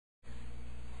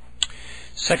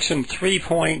Section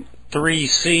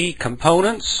 3.3c,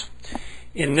 Components.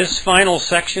 In this final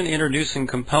section, introducing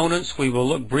components, we will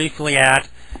look briefly at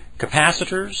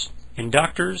capacitors,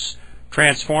 inductors,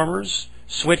 transformers,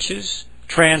 switches,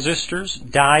 transistors,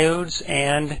 diodes,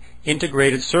 and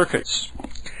integrated circuits.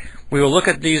 We will look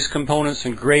at these components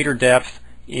in greater depth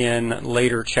in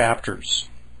later chapters.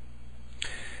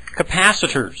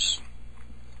 Capacitors.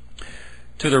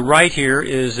 To the right here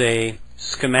is a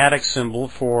schematic symbol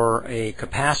for a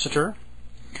capacitor.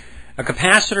 A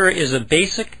capacitor is a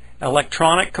basic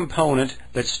electronic component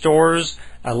that stores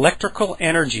electrical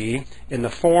energy in the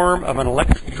form of an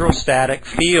electrostatic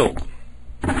field.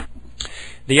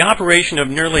 The operation of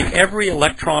nearly every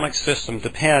electronic system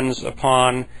depends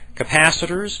upon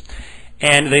capacitors,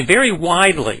 and they vary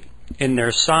widely in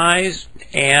their size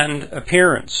and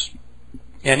appearance.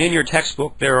 And in your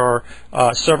textbook there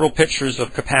are several pictures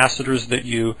of capacitors that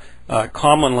you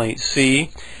commonly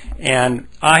see, and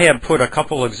I have put a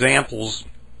couple examples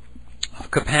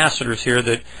of capacitors here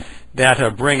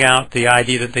that bring out the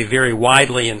idea that they vary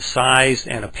widely in size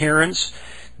and appearance.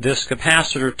 This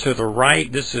capacitor to the right,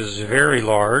 this is very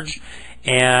large,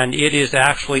 and it is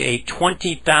actually a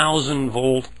 20,000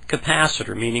 volt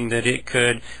capacitor, meaning that it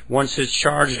could, once it's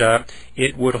charged up,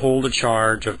 it would hold a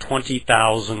charge of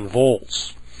 20,000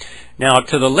 volts. Now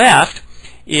to the left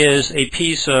is a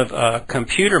piece of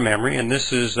computer memory, and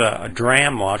this is a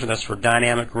DRAM module. That's for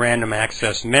dynamic random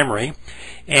access memory.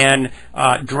 And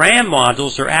DRAM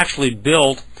modules are actually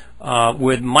built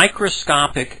with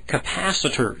microscopic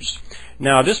capacitors.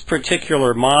 Now this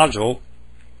particular module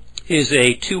is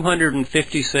a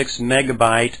 256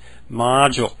 megabyte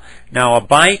module. Now a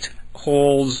byte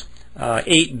holds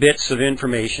 8 bits of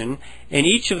information, and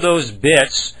each of those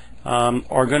bits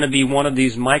are going to be one of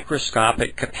these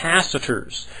microscopic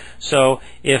capacitors. So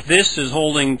if this is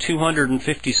holding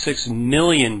 256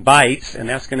 million bytes, and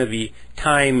that's going to be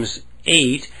times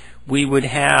 8, we would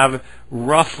have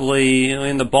roughly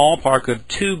in the ballpark of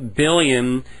 2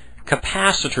 billion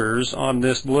capacitors on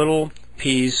this little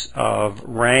piece of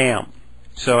RAM.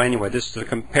 So anyway, this is a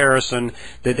comparison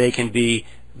that they can be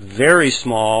very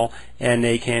small and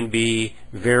they can be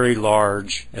very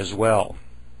large as well.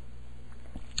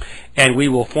 And we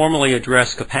will formally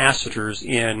address capacitors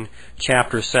in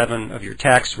chapter 7 of your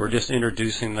text. We're just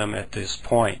introducing them at this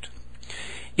point.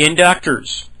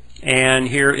 Inductors. And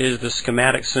here is the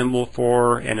schematic symbol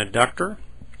for an inductor.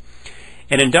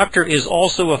 An inductor is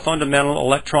also a fundamental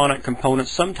electronic component,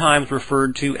 sometimes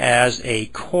referred to as a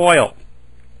coil.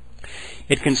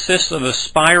 It consists of a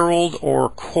spiraled or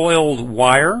coiled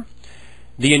wire.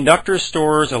 The inductor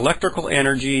stores electrical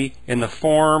energy in the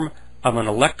form of an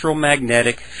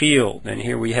electromagnetic field. And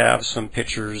here we have some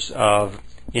pictures of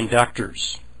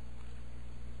inductors.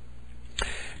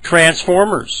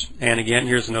 Transformers. And again,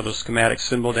 here's another schematic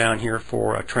symbol down here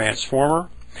for a transformer.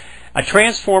 A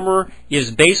transformer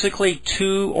is basically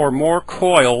 2 or more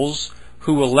coils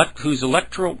whose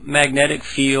electromagnetic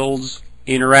fields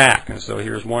interact. And so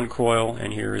here's one coil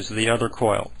and here is the other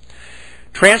coil.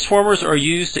 Transformers are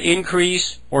used to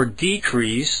increase or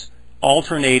decrease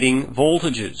alternating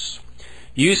voltages.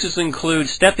 Uses include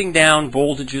stepping down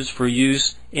voltages for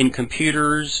use in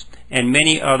computers and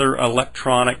many other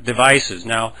electronic devices.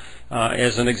 Now,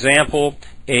 as an example,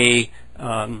 a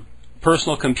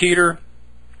personal computer,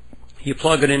 you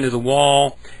plug it into the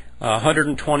wall,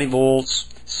 120 volts,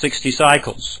 60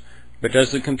 cycles. But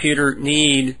does the computer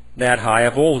need that high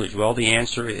a voltage? Well, the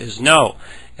answer is no.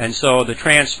 And so the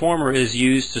transformer is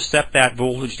used to step that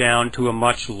voltage down to a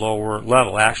much lower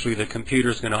level. Actually, the computer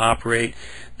is going to operate,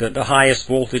 the highest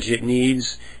voltage it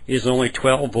needs is only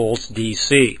 12 volts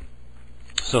DC.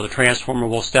 So the transformer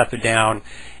will step it down,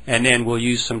 and then we'll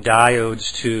use some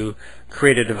diodes to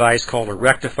create a device called a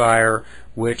rectifier,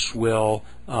 which will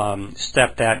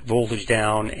step that voltage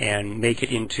down and make it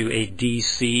into a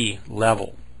DC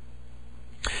level.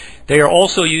 They are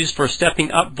also used for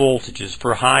stepping up voltages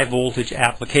for high voltage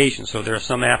applications. So there are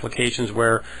some applications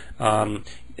where,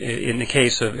 in the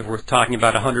case of, if we're talking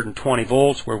about 120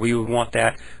 volts, where we would want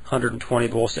that 120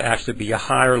 volts to actually be a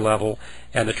higher level,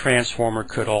 and the transformer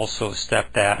could also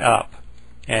step that up.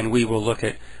 And we will look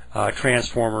at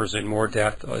transformers in more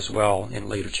depth as well in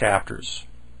later chapters.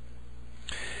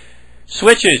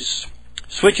 Switches.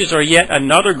 Switches are yet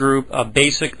another group of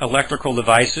basic electrical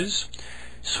devices.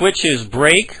 Switches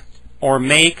break or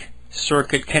make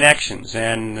circuit connections,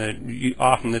 and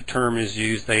often the term is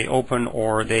used, they open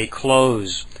or they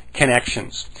close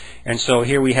connections. And so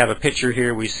here we have a picture.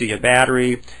 Here we see a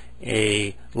battery,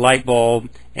 a light bulb,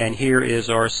 and here is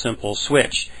our simple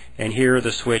switch. And here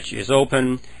the switch is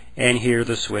open, and here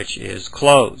the switch is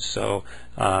closed. So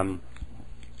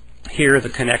here the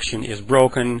connection is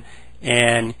broken,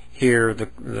 and here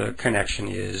the connection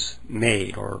is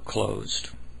made or closed.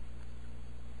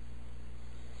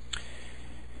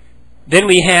 Then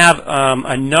we have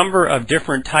a number of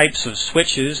different types of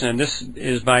switches, and this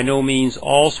is by no means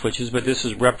all switches, but this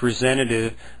is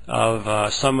representative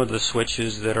of some of the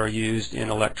switches that are used in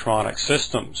electronic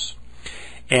systems.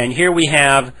 And here we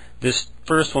have this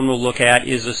first one we'll look at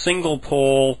is a single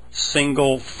pole,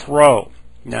 single throw.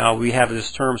 Now we have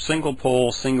this term single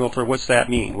pole, single throw. What's that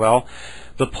mean? Well,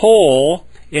 the pole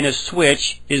in a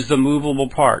switch is the movable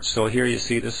part. So here you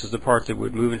see this is the part that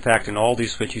would move. In fact, in all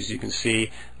these switches you can see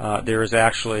there is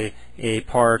actually a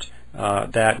part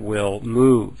that will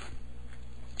move.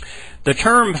 The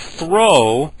term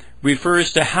throw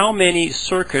refers to how many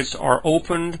circuits are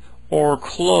opened or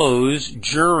closed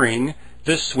during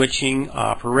the switching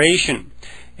operation.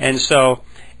 And so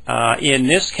in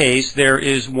this case there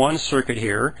is one circuit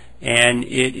here, and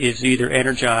it is either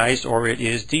energized or it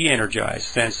is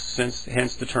de-energized,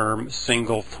 hence the term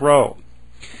single throw.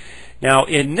 Now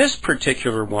in this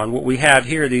particular one, what we have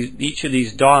here, each of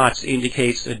these dots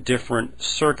indicates a different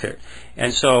circuit.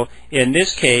 And so in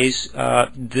this case,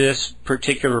 this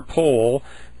particular pole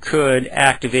could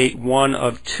activate one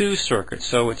of two circuits.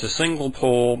 So it's a single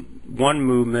pole, one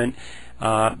movement,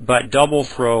 but double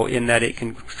throw in that it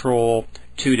can control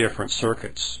two different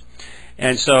circuits.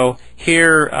 And so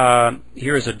here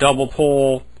is a double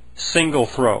pole, single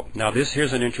throw. Now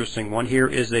here's an interesting one. Here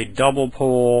is a double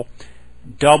pole,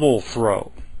 double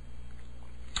throw.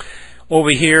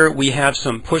 Over here we have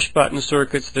some push button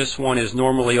circuits. This one is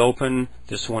normally open,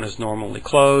 this one is normally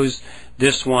closed.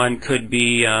 This one could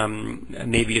be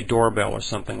maybe a doorbell or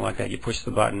something like that. You push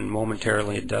the button,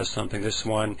 momentarily it does something. This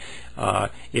one,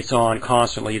 it's on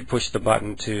constantly. You push the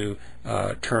button to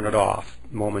turn it off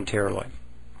momentarily.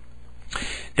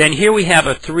 Then here we have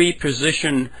a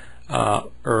three-position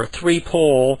or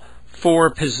three-pole,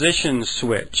 four-position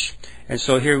switch. And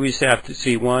so here we have to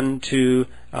see one, two,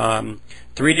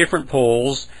 three different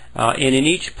poles, and in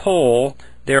each pole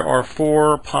there are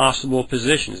four possible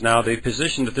positions. Now the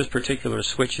position that this particular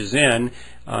switch is in,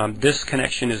 this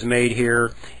connection is made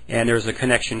here, and there's a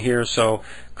connection here. So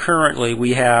currently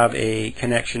we have a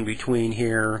connection between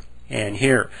here and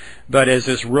here. But as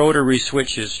this rotary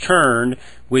switch is turned,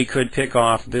 we could pick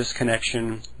off this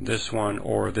connection, this one,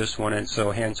 or this one, and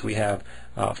so hence we have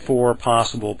four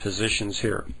possible positions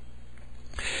here.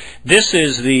 This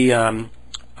is the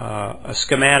a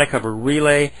schematic of a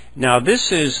relay. Now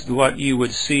this is what you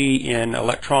would see in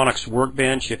Electronics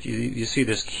Workbench. If you see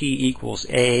this key equals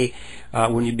A,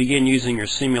 when you begin using your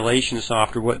simulation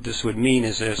software, what this would mean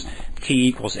is this key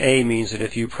equals A means that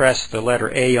if you press the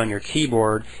letter A on your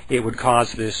keyboard, it would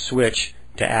cause this switch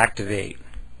to activate.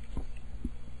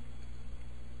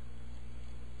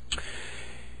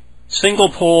 Single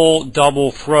pole,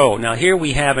 double throw. Now here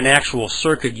we have an actual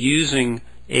circuit using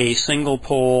a single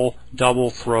pole double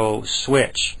throw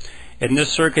switch. In this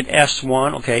circuit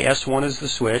S1, okay, S1 is the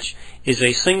switch, is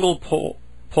a single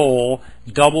pole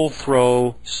double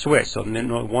throw switch. So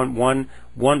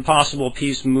one possible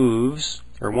piece moves,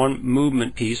 or one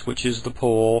movement piece, which is the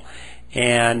pole,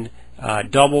 and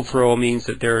double throw means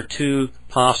that there are two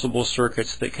possible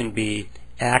circuits that can be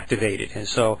activated. And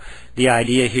so the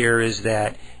idea here is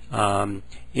that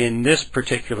in this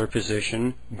particular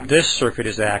position, this circuit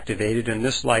is activated and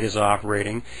this light is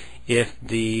operating. If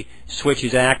the switch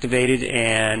is activated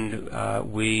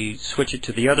and we switch it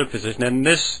to the other position, then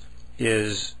this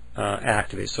is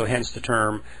activated. So hence the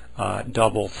term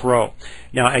double throw.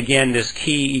 Now again, this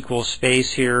key equals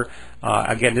space here.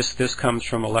 Again, this comes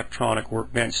from Electronic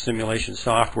Workbench simulation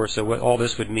software. So what all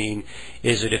this would mean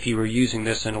is that if you were using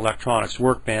this in Electronics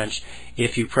Workbench,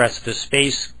 if you press the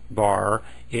space bar,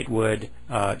 it would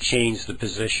change the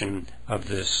position of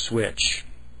this switch.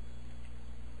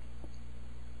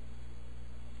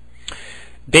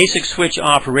 Basic switch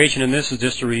operation, and this is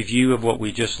just a review of what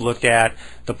we just looked at.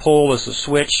 The pole is the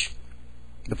switch.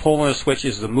 The pole in the switch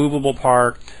is the movable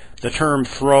part. The term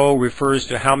throw refers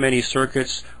to how many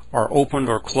circuits are opened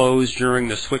or closed during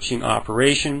the switching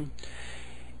operation.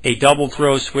 A double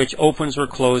throw switch opens or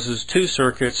closes two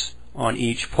circuits on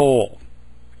each pole.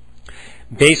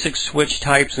 Basic switch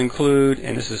types include,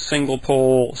 and this is single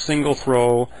pole, single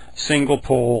throw, single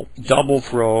pole, double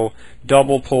throw,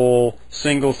 double pole,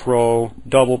 single throw,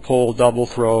 double pole, double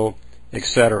throw,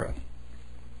 etc.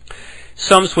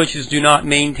 Some switches do not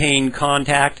maintain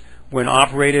contact when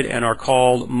operated and are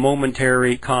called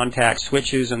momentary contact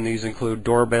switches, and these include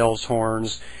doorbells,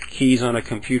 horns, keys on a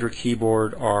computer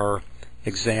keyboard are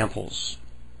examples.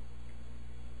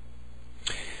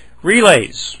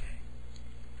 Relays.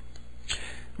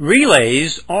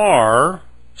 Relays are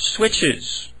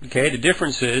switches. Okay, the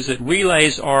difference is that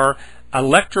relays are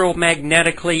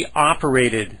electromagnetically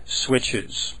operated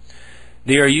switches.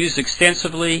 They are used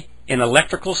extensively in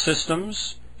electrical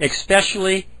systems,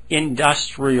 especially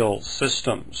industrial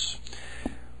systems.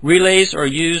 Relays are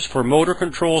used for motor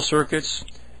control circuits,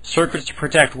 circuits to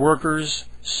protect workers,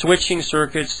 switching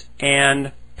circuits,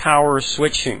 and power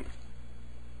switching.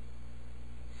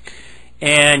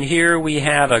 And here we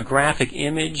have a graphic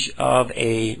image of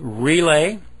a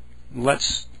relay.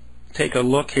 Let's take a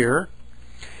look here.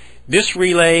 This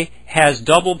relay has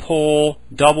double pole,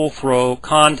 double throw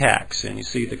contacts, and you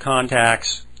see the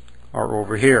contacts are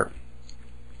over here.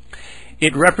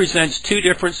 It represents two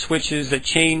different switches that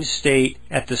change state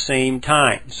at the same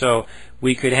time. So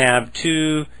we could have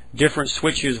two different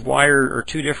switches wired, or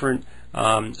two different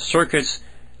circuits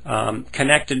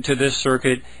connected to this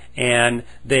circuit, and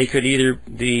they could either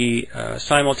be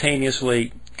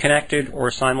simultaneously connected or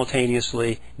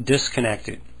simultaneously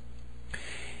disconnected.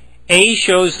 A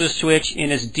shows the switch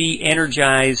in its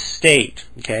de-energized state.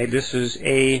 Okay, this is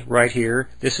A right here.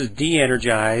 This is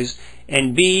de-energized,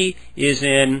 and B is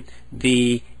in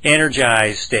the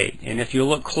energized state. And if you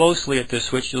look closely at this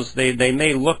switch, they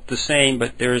may look the same,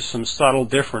 but there's some subtle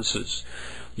differences.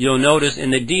 You'll notice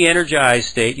in the de-energized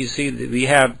state, you see that we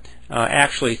have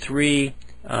actually three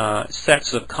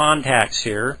sets of contacts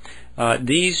here.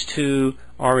 These two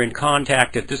are in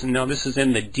contact at this. Now this is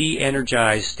in the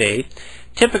de-energized state.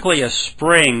 Typically a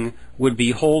spring would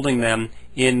be holding them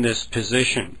in this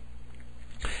position.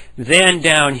 Then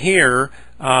down here,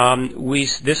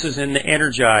 this is in the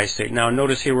energized state. Now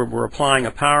notice here we're applying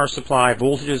a power supply,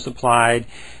 voltage is applied,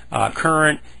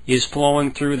 current is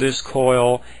flowing through this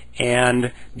coil,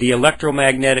 and the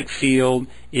electromagnetic field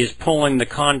is pulling the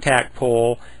contact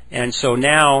pole, and so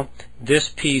now this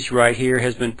piece right here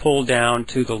has been pulled down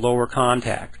to the lower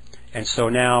contact. And so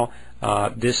now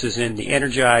this is in the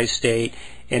energized state,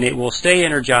 and it will stay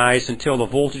energized until the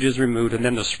voltage is removed, and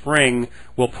then the spring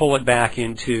will pull it back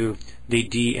into the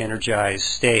de-energized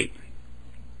state.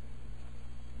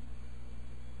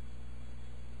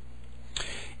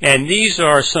 And these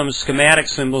are some schematic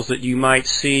symbols that you might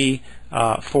see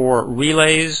for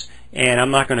relays, and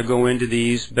I'm not going to go into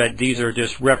these, but these are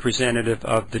just representative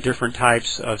of the different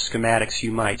types of schematics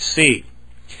you might see.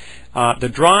 The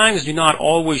drawings do not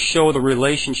always show the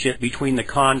relationship between the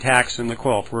contacts and the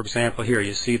coil. For example, here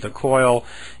you see the coil,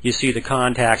 you see the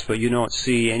contacts, but you don't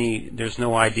see there's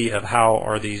no idea of how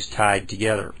are these tied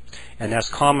together. And that's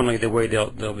commonly the way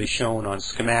they'll be shown on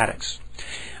schematics.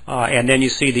 And then you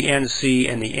see the NC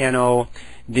and the NO.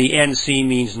 The NC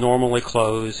means normally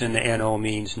closed, and the NO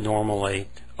means normally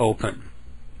open.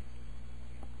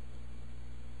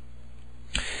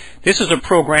 This is a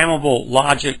programmable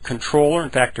logic controller. In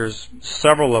fact, there's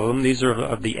several of them. These are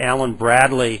of the Allen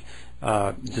Bradley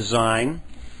design.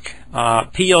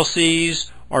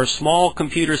 PLCs are small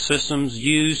computer systems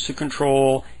used to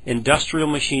control industrial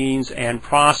machines and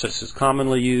processes,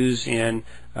 commonly used in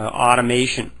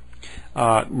automation.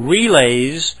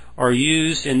 Relays are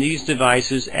used in these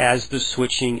devices as the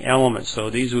switching elements.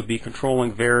 So these would be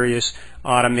controlling various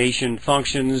automation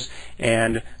functions,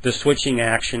 and the switching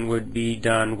action would be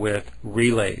done with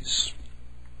relays.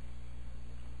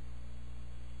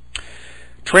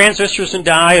 Transistors and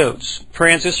diodes.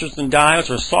 Transistors and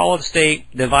diodes are solid-state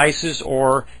devices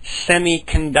or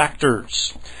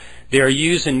semiconductors. They are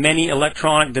used in many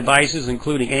electronic devices,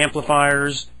 including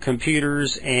amplifiers,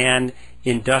 computers, and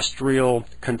industrial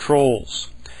controls.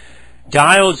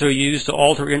 Diodes are used to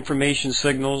alter information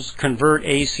signals, convert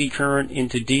AC current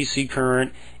into DC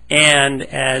current, and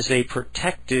as a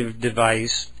protective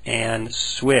device and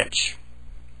switch.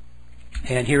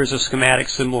 And here's a schematic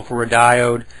symbol for a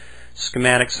diode,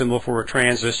 schematic symbol for a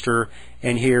transistor,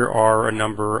 and here are a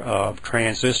number of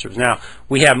transistors. Now,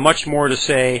 we have much more to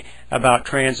say about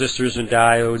transistors and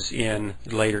diodes in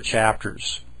later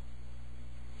chapters.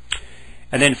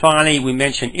 And then finally, we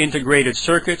mentioned integrated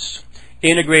circuits.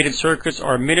 Integrated circuits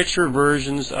are miniature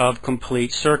versions of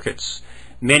complete circuits.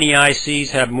 Many ICs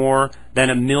have more than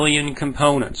 1 million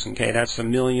components. Okay, that's 1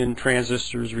 million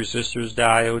transistors, resistors,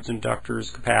 diodes,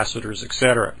 inductors, capacitors,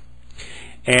 etc.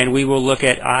 And we will look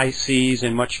at ICs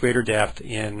in much greater depth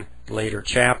in later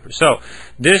chapters. So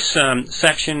this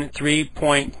section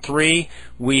 3.3,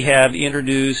 we have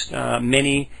introduced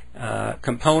many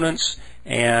components,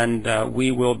 and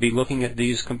we will be looking at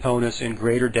these components in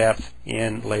greater depth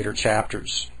in later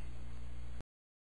chapters.